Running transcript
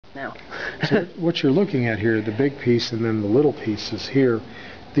now. So what you're looking at here, the big piece and then the little pieces here,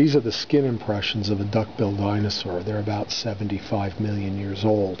 these are the skin impressions of a duck-billed dinosaur. They're about 75 million years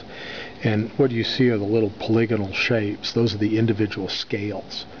old. And what you see are the little polygonal shapes. Those are the individual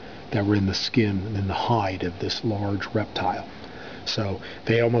scales that were in the skin and in the hide of this large reptile. So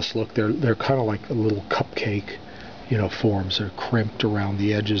they almost look, they're kind of like a little cupcake, forms. They're crimped around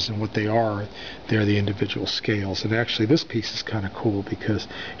the edges, and what they are, they're the individual scales. And actually this piece is kind of cool because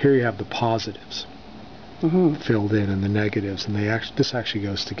here you have the positives filled in and the negatives, and this actually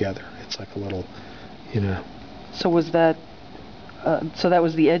goes together. It's like a little, So was that, so that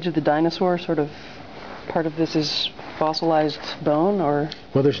was the edge of the dinosaur, sort of part of this is fossilized bone, or?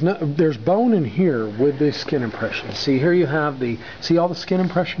 Well, there's bone in here with the skin impression. See, here you have see all the skin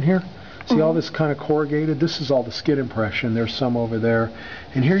impression here? See all this kind of corrugated? This is all the skin impression. There's some over there.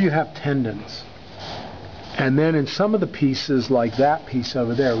 And here you have tendons. And then in some of the pieces, like that piece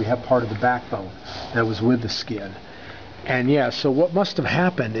over there, we have part of the backbone that was with the skin. And yeah, so what must have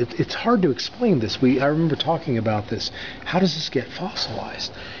happened, it's hard to explain this. I remember talking about this. How does this get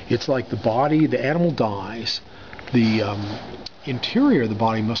fossilized? It's like the body, the animal dies, the interior of the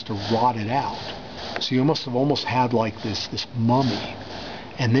body must have rotted out. So you must have almost had like this mummy.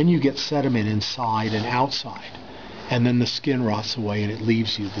 And then you get sediment inside and outside. And then the skin rots away and it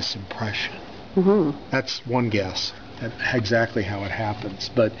leaves you this impression. That's one guess at exactly how it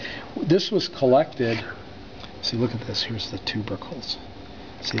happens. But this was collected. See, look at this. Here's the tubercles.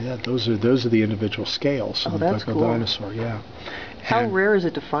 See that? Those are the individual scales of the duck-billed dinosaur. Yeah. How rare is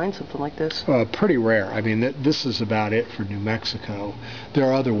it to find something like this? Pretty rare. I mean, this is about it for New Mexico. There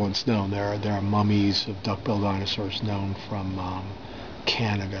are other ones known. There are mummies of duck-billed dinosaurs known from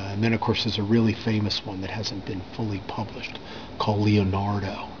Canada, and then of course there's a really famous one that hasn't been fully published called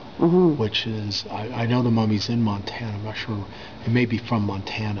Leonardo, which is I know the mummy's in Montana. I'm not sure. It may be from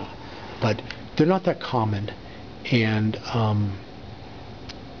Montana, but they're not that common. And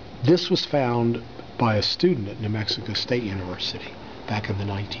this was found by a student at New Mexico State University back in the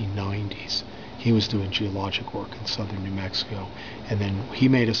 1990s. He was doing geologic work in southern New Mexico, and then he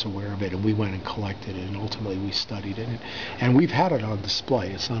made us aware of it, and we went and collected it, and ultimately we studied it. And we've had it on display.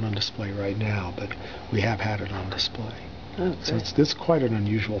 It's not on display right now, but we have had it on display. Okay. So it's quite an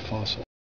unusual fossil.